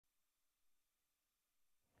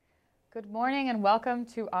Good morning and welcome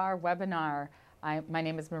to our webinar. My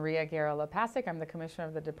name is Guerra Lapacek. I'm the Commissioner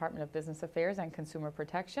of the Department of Business Affairs and Consumer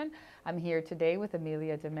Protection. I'm here today with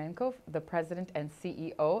Amelia Domenko, the President and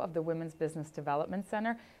CEO of the Women's Business Development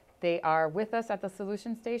Center. They are with us at the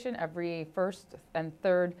Solution Station every first and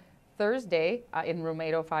third Thursday in room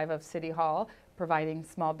 805 of City Hall, providing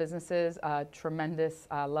small businesses a tremendous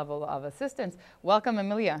level of assistance. Welcome,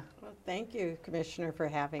 Amelia. Well, thank you, Commissioner, for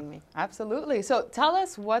having me. Absolutely. So tell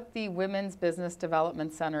us what the Women's Business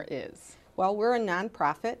Development Center is. Well, we're a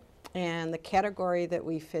nonprofit, and the category that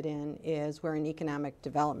we fit in is we're an economic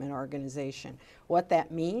development organization. What that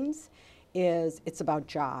means is it's about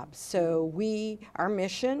jobs. So our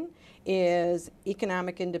mission is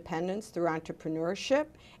economic independence through entrepreneurship,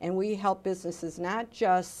 and we help businesses not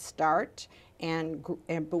just start,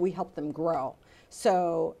 but we help them grow.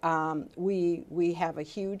 So we have a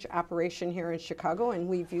huge operation here in Chicago, and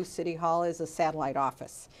we view City Hall as a satellite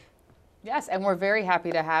office. Yes, and we're very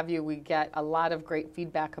happy to have you. We get a lot of great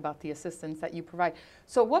feedback about the assistance that you provide.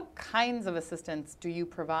 So what kinds of assistance do you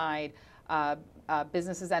provide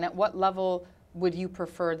businesses, and at what level would you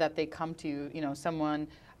prefer that they come to you? You know, someone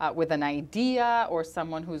with an idea, or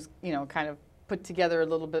someone who's, you know, kind of put together a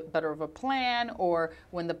little bit better of a plan, or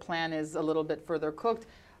when the plan is a little bit further cooked.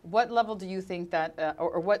 What level do you think that,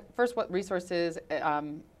 what resources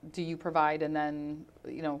do you provide, and then,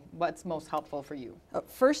 you know, what's most helpful for you?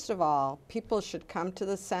 First of all, people should come to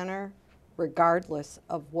the center regardless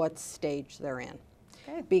of what stage they're in.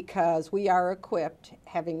 Okay. Because we are equipped,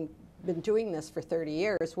 having been doing this for 30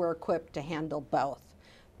 years, we're equipped to handle both.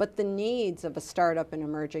 But the needs of a startup and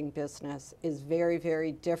emerging business is very,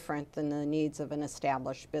 very different than the needs of an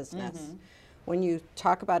established business. Mm-hmm. When you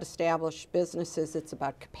talk about established businesses, it's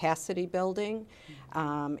about capacity building,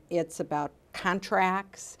 it's about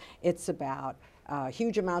contracts, it's about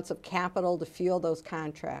huge amounts of capital to fuel those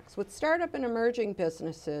contracts. With startup and emerging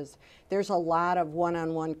businesses, there's a lot of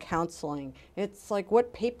one-on-one counseling. It's like,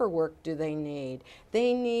 what paperwork do they need?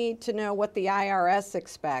 They need to know what the IRS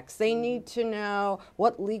expects. They need to know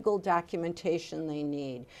what legal documentation they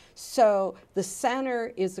need. So the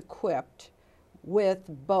center is equipped with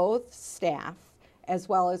both staff as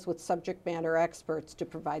well as with subject matter experts to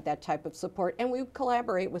provide that type of support. And we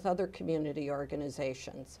collaborate with other community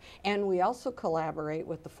organizations. And we also collaborate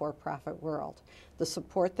with the for-profit world. The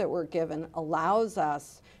support that we're given allows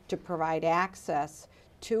us to provide access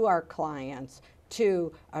to our clients,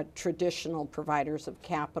 to traditional providers of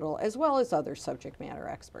capital, as well as other subject matter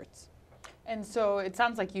experts. And so it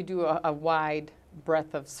sounds like you do a wide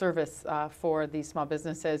breadth of service for these small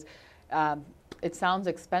businesses. It sounds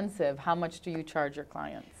expensive. How much do you charge your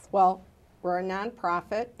clients? Well, we're a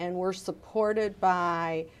nonprofit, and we're supported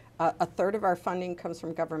by a third of our funding comes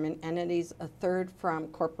from government entities, a third from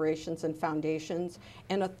corporations and foundations,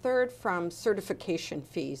 and a third from certification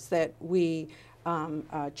fees that we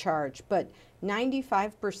charge. But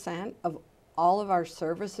 95% of all of our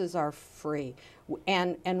services are free.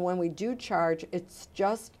 And when we do charge, it's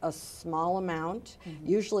just a small amount,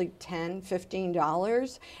 usually $10,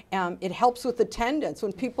 $15. It helps with attendance.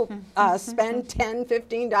 When people spend $10,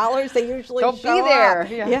 $15, they usually Don't show be there. up.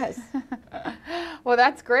 Yeah. Yes. Well,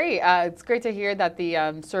 that's great. It's great to hear that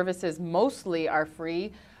the services mostly are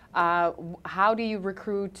free. How do you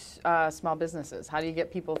recruit small businesses? How do you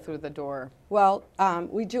get people through the door? Well,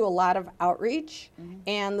 we do a lot of outreach,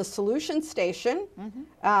 and the Solution Station,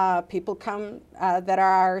 people come that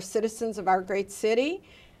are citizens of our great city.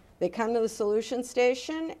 They come to the Solution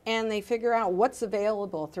Station and they figure out what's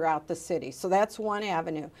available throughout the city. So that's one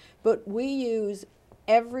avenue. But we use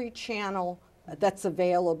every channel that's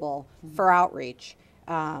available for outreach.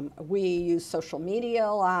 We use social media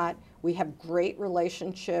a lot. We have great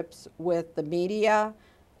relationships with the media,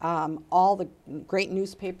 all the great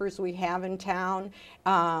newspapers we have in town.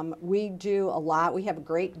 We do a lot. We have a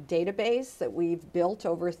great database that we've built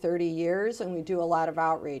over 30 years, and we do a lot of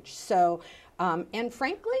outreach. So, and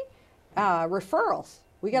frankly, referrals.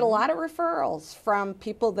 We get a lot of referrals from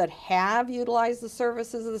people that have utilized the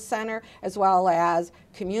services of the center, as well as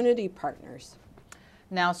community partners.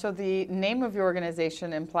 Now, so the name of your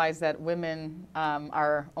organization implies that women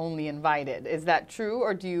are only invited. Is that true,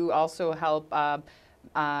 or do you also help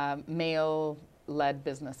male-led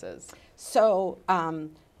businesses? So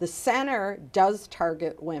the center does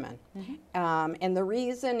target women. And the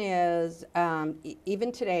reason is,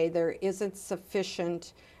 even today, there isn't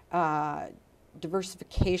sufficient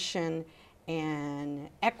diversification and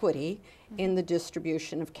equity in the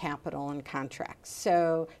distribution of capital and contracts.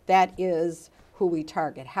 So that is who we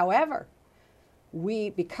target. However,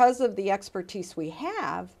 because of the expertise we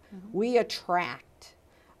have, we attract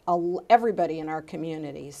everybody in our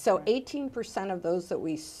community. So 18% of those that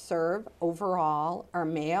we serve overall are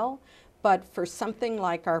male, but for something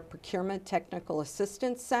like our Procurement Technical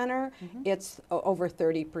Assistance Center, it's over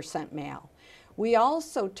 30% male. We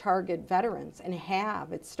also target veterans and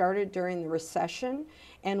have. It started during the recession,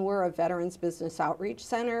 and we're a Veterans Business Outreach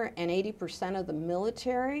Center, and 80% of the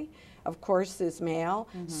military, of course, is male.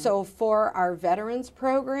 So for our veterans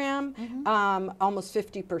program, almost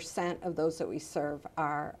 50% of those that we serve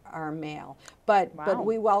are male. But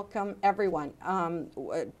we welcome everyone.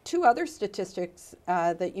 Two other statistics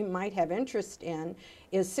that you might have interest in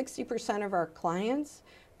is 60% of our clients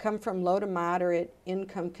come from low to moderate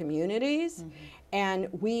income communities, and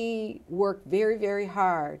we work very, very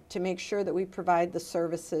hard to make sure that we provide the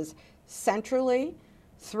services centrally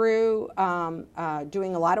through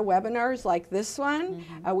doing a lot of webinars like this one.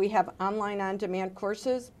 We have online on-demand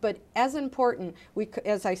courses, but as important,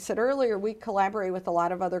 as I said earlier, we collaborate with a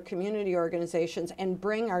lot of other community organizations and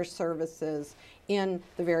bring our services in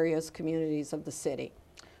the various communities of the city.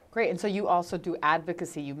 Great, and so you also do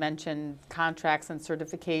advocacy. You mentioned contracts and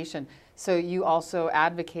certification. So you also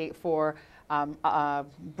advocate for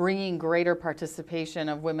bringing greater participation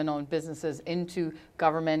of women-owned businesses into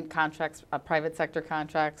government contracts, private sector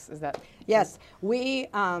contracts. Is that? Yes, we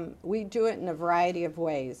do it in a variety of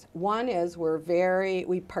ways. One is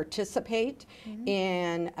we participate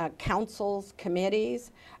in councils,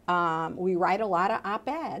 committees. We write a lot of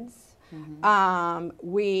op-eds.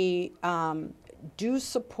 We do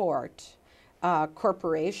support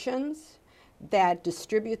corporations that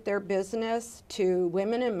distribute their business to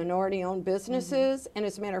women and minority-owned businesses. And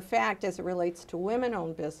as a matter of fact, as it relates to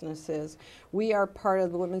women-owned businesses, we are part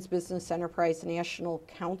of the Women's Business Enterprise National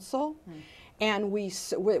Council, and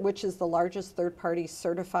which is the largest third-party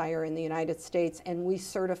certifier in the United States. And we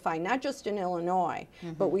certify not just in Illinois,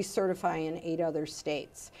 but we certify in 8 other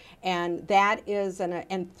states. And that is,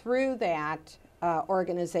 and through that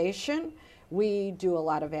organization, we do a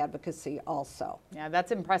lot of advocacy also. Yeah,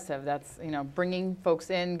 that's impressive. That's, bringing folks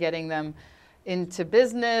in, getting them into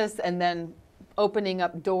business, and then opening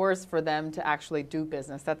up doors for them to actually do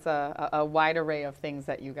business. That's a wide array of things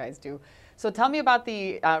that you guys do. So tell me about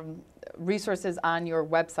the resources on your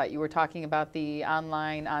website. You were talking about the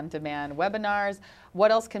online on-demand webinars.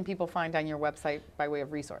 What else can people find on your website by way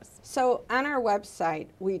of resource? So on our website,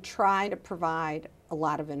 we try to provide a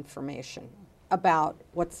lot of information about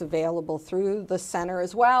what's available through the center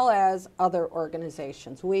as well as other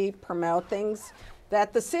organizations. We promote things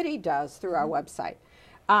that the city does through our website.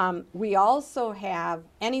 We also have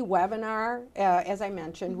any webinar, as I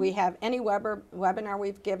mentioned, we have any webinar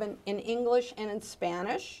we've given in English and in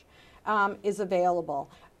Spanish is available.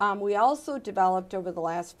 We also developed over the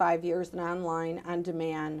last 5 years an online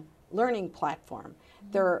on-demand learning platform.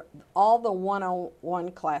 There are all the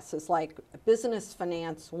 101 classes like Business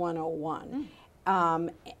Finance 101.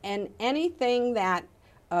 And anything that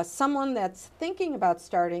someone that's thinking about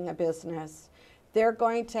starting a business, they're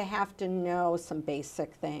going to have to know some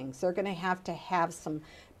basic things. They're going to have some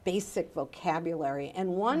basic vocabulary. And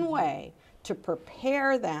one way to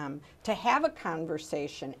prepare them to have a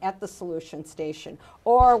conversation at the Solution Station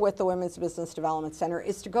or with the Women's Business Development Center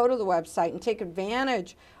is to go to the website and take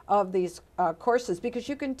advantage of these courses, because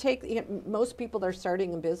you can take, most people that are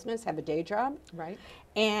starting a business have a day job. Right.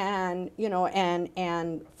 And,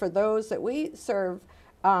 and for those that we serve,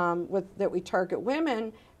 that we target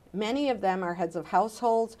women, many of them are heads of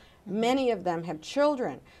households. Many of them have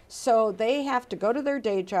children. So they have to go to their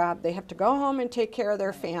day job. They have to go home and take care of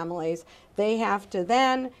their families. They have to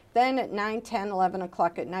then at 9, 10, 11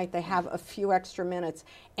 o'clock at night, they have a few extra minutes.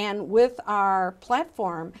 And with our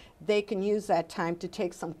platform, they can use that time to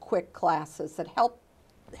take some quick classes that help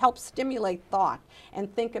stimulate thought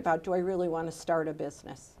and think about, do I really want to start a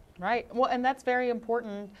business? Right. Well, and that's very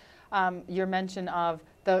important, your mention of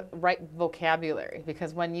the right vocabulary,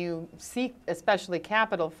 because when you seek especially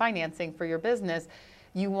capital financing for your business,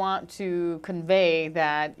 you want to convey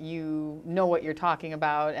that you know what you're talking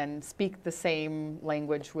about and speak the same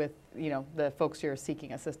language with the folks you're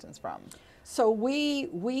seeking assistance from. So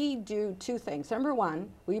we do 2 things. Number one,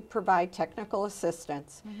 we provide technical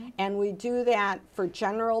assistance, and we do that for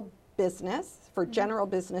general business, general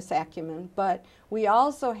business acumen, but we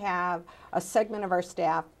also have a segment of our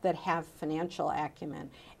staff that have financial acumen.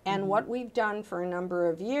 And what we've done for a number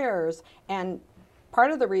of years, and part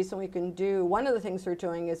of the reason we can do, one of the things we're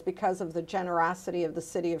doing is because of the generosity of the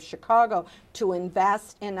city of Chicago to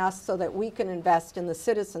invest in us so that we can invest in the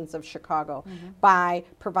citizens of Chicago by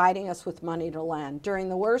providing us with money to lend. During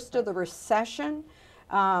the worst of the recession,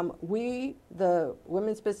 The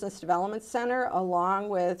Women's Business Development Center, along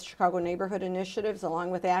with Chicago Neighborhood Initiatives,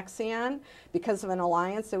 along with Axion, because of an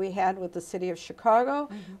alliance that we had with the City of Chicago,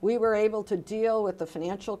 we were able to deal with the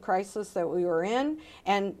financial crisis that we were in.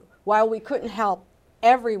 And while we couldn't help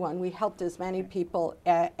everyone, we helped as many people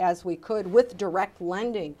as we could with direct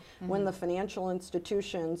lending when the financial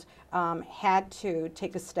institutions had to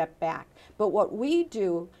take a step back. But what we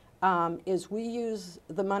do is we use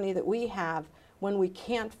the money that we have when we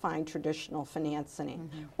can't find traditional financing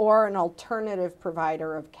or an alternative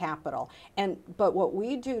provider of capital. But what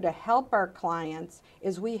we do to help our clients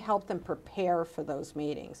is we help them prepare for those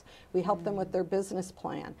meetings. We help them with their business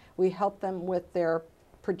plan. We help them with their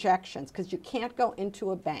projections, because you can't go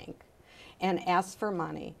into a bank and ask for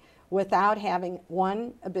money without having,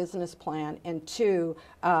 one, a business plan, and two,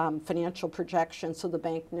 financial projections, so the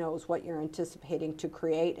bank knows what you're anticipating to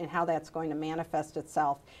create and how that's going to manifest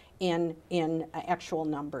itself in actual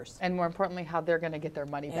numbers. And more importantly, how they're going to get their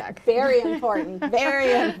money back. Very important,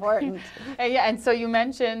 very important. Yeah, and so you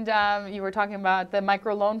mentioned, you were talking about the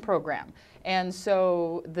microloan program. And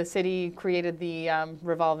so the city created the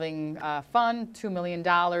revolving fund, $2 million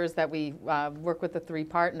that we work with the 3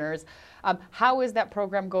 partners. How is that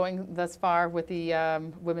program going thus far with the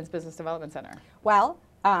Women's Business Development Center? Well,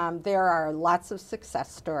 there are lots of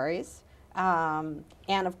success stories. And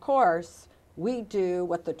of course, we do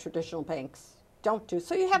what the traditional banks don't do.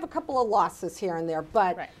 So you have a couple of losses here and there,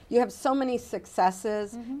 but you have so many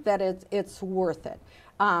successes that it's worth it.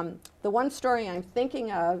 The one story I'm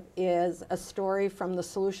thinking of is a story from the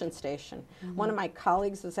Solution Station. One of my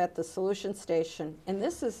colleagues was at the Solution Station, and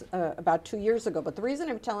this is about 2 years ago, but the reason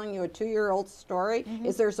I'm telling you a 2-year-old story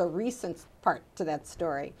is there's a recent part to that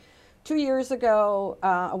story. 2 years ago,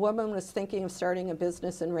 a woman was thinking of starting a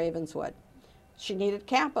business in Ravenswood. She needed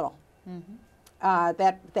capital.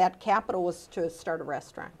 That capital was to start a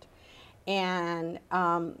restaurant. And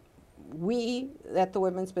we at the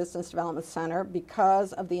Women's Business Development Center,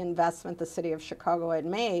 because of the investment the City of Chicago had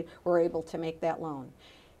made, were able to make that loan.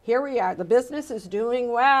 Here we are, the business is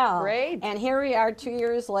doing well. Great. And here we are 2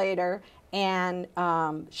 years later, and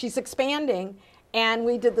she's expanding, and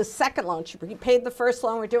we did the second loan. She paid the first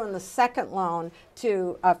loan, we're doing the second loan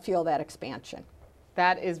to fuel that expansion.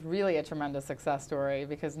 That is really a tremendous success story,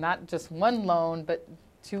 because not just one loan, but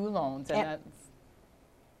 2 loans, and that's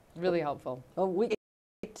really helpful. Well, we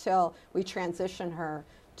wait till we transition her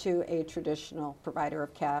to a traditional provider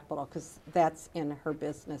of capital, because that's in her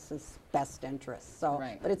business's best interest. So,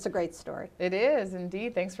 but it's a great story. It is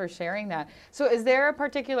indeed. Thanks for sharing that. So is there a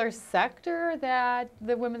particular sector that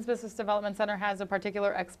the Women's Business Development Center has a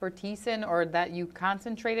particular expertise in, or that you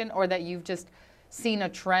concentrate in, or that you've just seen a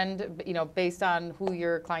trend, you know, based on who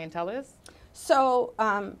your clientele is? So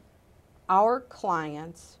our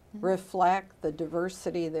clients reflect the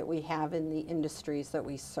diversity that we have in the industries that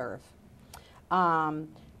we serve.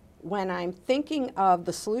 When I'm thinking of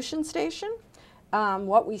the Solution Station,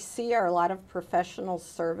 what we see are a lot of professional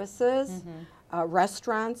services,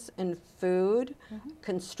 restaurants and food,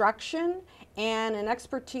 construction, and an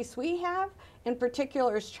expertise we have in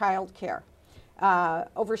particular is childcare.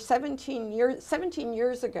 Over 17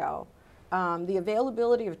 years ago, the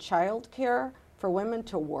availability of childcare for women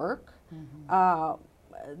to work,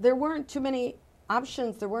 there weren't too many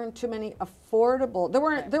options. There weren't too many affordable. There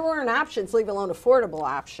weren't options, leave alone affordable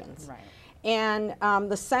options. Right. And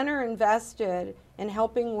the center invested in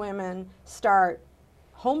helping women start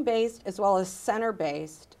home-based as well as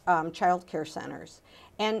center-based childcare centers.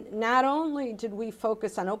 And not only did we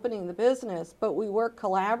focus on opening the business, but we worked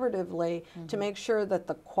collaboratively to make sure that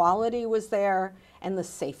the quality was there and the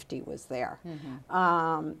safety was there.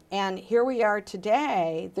 And here we are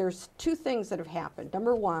today. There's 2 things that have happened.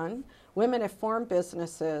 Number one, women have formed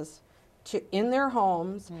businesses in their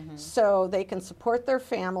homes so they can support their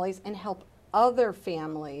families and help other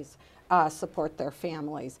families support their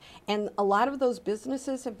families. And a lot of those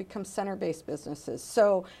businesses have become center-based businesses.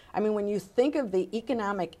 So, I mean, when you think of the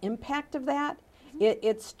economic impact of that,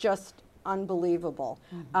 it's just unbelievable.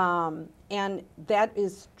 And that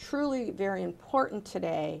is truly very important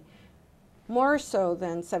today, more so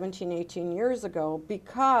than 17, 18 years ago,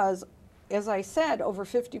 because, as I said, over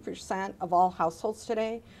 50% of all households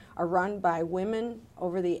today are run by women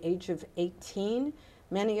over the age of 18,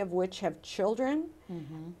 many of which have children.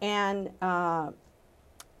 And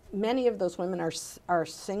many of those women are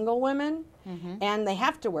single women, and they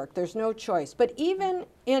have to work. There's no choice. But even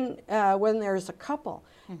when there's a couple,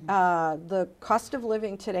 the cost of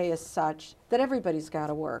living today is such that everybody's got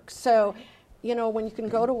to work. So you know, when you can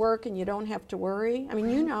go to work and you don't have to worry. I mean,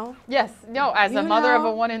 you know. Yes, no, as a You mother of a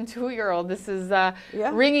know. 1- and 2-year-old, this is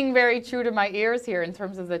Yeah. ringing very true to my ears here in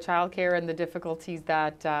terms of the childcare and the difficulties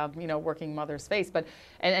that, you know, working mothers face. But,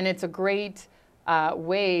 and it's a great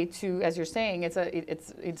way to, as you're saying,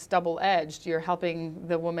 it's double-edged. You're helping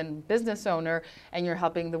the woman business owner, and you're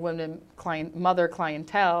helping the women mother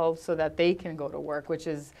clientele so that they can go to work, which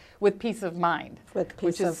is with peace of mind,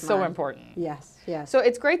 which is so important. Yes, yes. So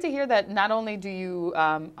it's great to hear that not only do you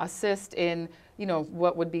assist in, you know,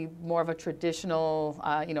 what would be more of a traditional,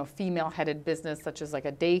 you know, female-headed business, such as like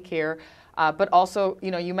a daycare, but also, you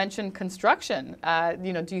know, you mentioned construction.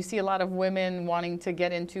 You know, do you see a lot of women wanting to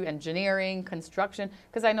get into engineering, construction?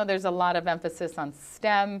 Because I know there's a lot of emphasis on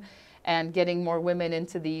STEM and getting more women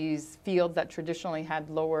into these fields that traditionally had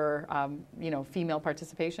lower, you know, female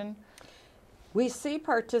participation. We see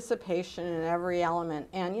participation in every element,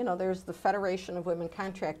 and you know, there's the Federation of Women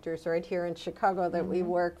Contractors right here in Chicago that we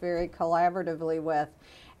work very collaboratively with,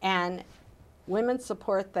 and women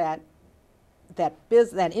support that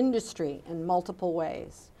industry in multiple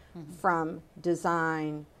ways, from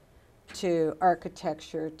design to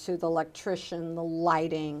architecture to the electrician, the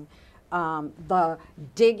lighting, the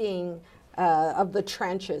digging of the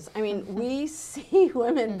trenches. I mean, we see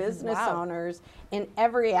women business owners in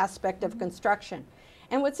every aspect of construction.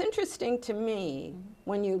 And what's interesting to me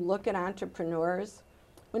when you look at entrepreneurs,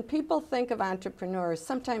 when people think of entrepreneurs,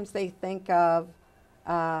 sometimes they think of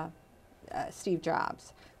Steve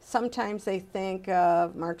Jobs. Sometimes they think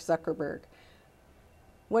of Mark Zuckerberg.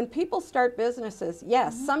 When people start businesses,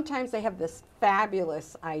 yes, sometimes they have this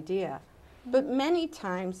fabulous idea, but many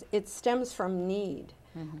times it stems from need.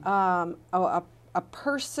 A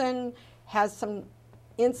person has some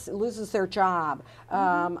loses their job.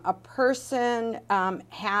 A person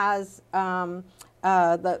has one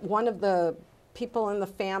of the people in the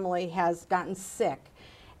family has gotten sick,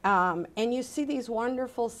 and you see these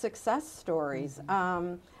wonderful success stories.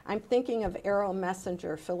 I'm thinking of Arrow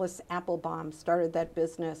Messenger. Phyllis Applebaum started that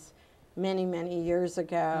business many, many years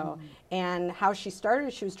ago. And how she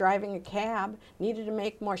started, she was driving a cab, needed to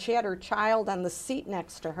make more. She had her child on the seat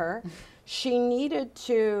next to her. She needed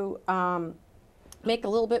to make a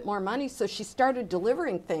little bit more money, so she started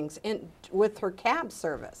delivering things with her cab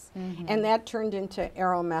service. And that turned into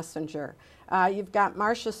Arrow Messenger. You've got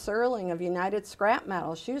Marcia Serling of United Scrap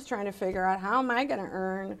Metal. She was trying to figure out, how am I going to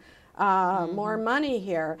earn more money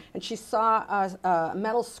here? And she saw a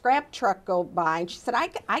metal scrap truck go by, and she said,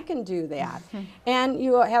 I can do that. And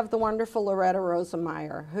you have the wonderful Loretta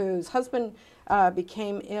Rosemeyer, whose husband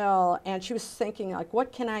became ill, and she was thinking, like,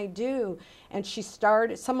 what can I do? And she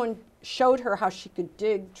started, someone showed her how she could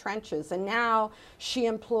dig trenches, and now she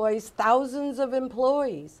employs thousands of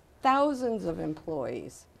employees.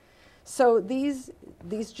 So these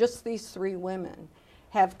three women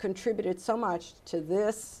have contributed so much to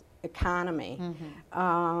this economy,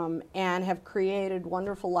 and have created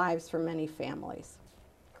wonderful lives for many families.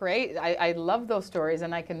 Great. I love those stories,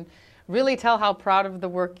 and I can really tell how proud of the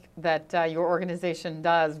work that your organization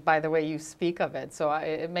does by the way you speak of it. So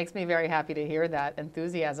it makes me very happy to hear that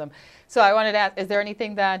enthusiasm. So I wanted to ask, is there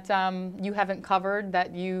anything that you haven't covered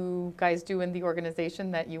that you guys do in the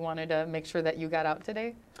organization that you wanted to make sure that you got out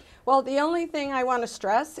today? Well, the only thing I want to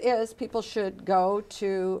stress is people should go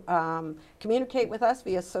to communicate with us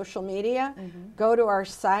via social media, go to our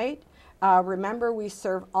site. Remember, we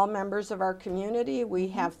serve all members of our community. We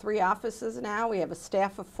have 3 offices now. We have a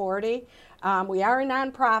staff of 40. We are a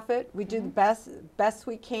nonprofit. We do the best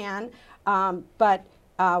we can, but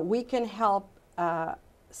we can help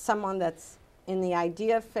someone that's in the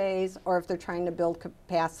idea phase, or if they're trying to build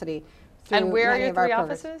capacity. And where are your 3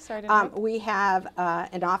 offices? Sorry to interrupt. We have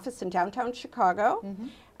an office in downtown Chicago.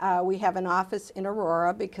 We have an office in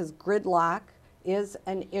Aurora, because gridlock is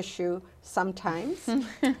an issue sometimes.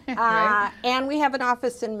 Right. And we have an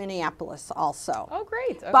office in Minneapolis also. Oh,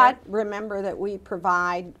 great. Okay. But remember that we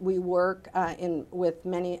work with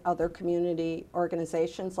many other community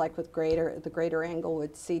organizations, like with the Greater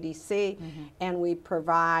Englewood CDC, and we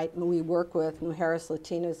work with Mujeres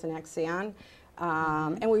Latinas and Axion.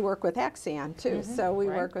 And we work with Axion too, so we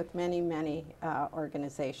work with many, many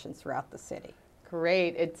organizations throughout the city.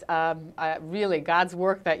 Great. It's really God's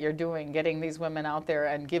work that you're doing, getting these women out there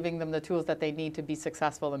and giving them the tools that they need to be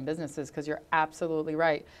successful in businesses, because you're absolutely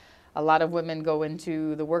right. A lot of women go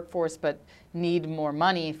into the workforce but need more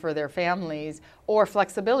money for their families, or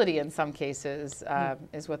flexibility in some cases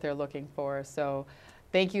is what they're looking for. So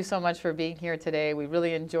Thank you so much for being here today. We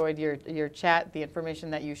really enjoyed your chat, the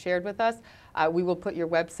information that you shared with us. We will put your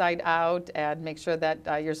website out and make sure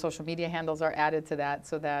that your social media handles are added to that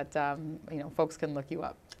so that folks can look you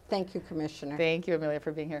up. Thank you, Commissioner. Thank you, Amelia,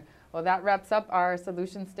 for being here. Well, that wraps up our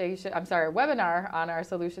webinar on our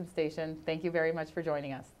Solution Station. Thank you very much for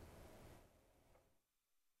joining us.